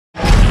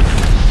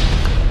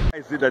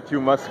is it that you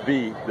must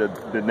be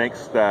the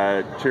next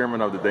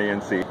chairman of the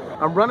DNC?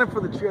 I'm running for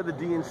the chair of the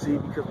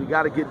DNC because we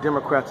got to get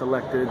Democrats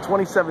elected. In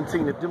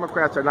 2017, if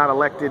Democrats are not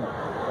elected,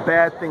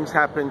 bad things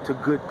happen to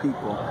good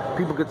people.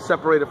 People get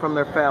separated from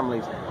their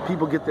families.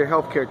 People get their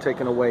health care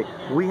taken away.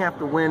 We have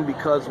to win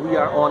because we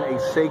are on a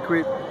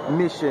sacred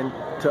mission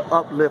to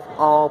uplift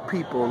all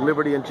people,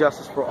 liberty and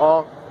justice for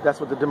all. That's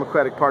what the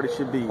Democratic Party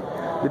should be.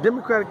 The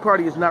Democratic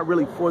Party is not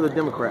really for the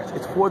Democrats.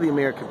 It's for the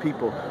American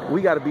people.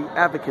 We got to be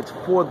advocates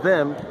for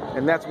them,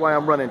 and that's why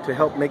I'm running, to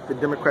help make the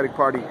Democratic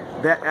Party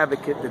that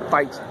advocate that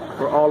fights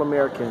for all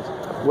Americans.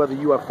 Whether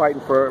you are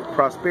fighting for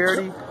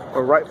prosperity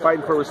or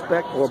fighting for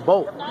respect or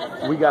both,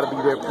 we got to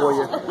be there for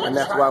you, and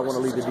that's why I want to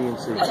lead the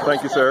DNC.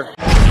 Thank you, sir.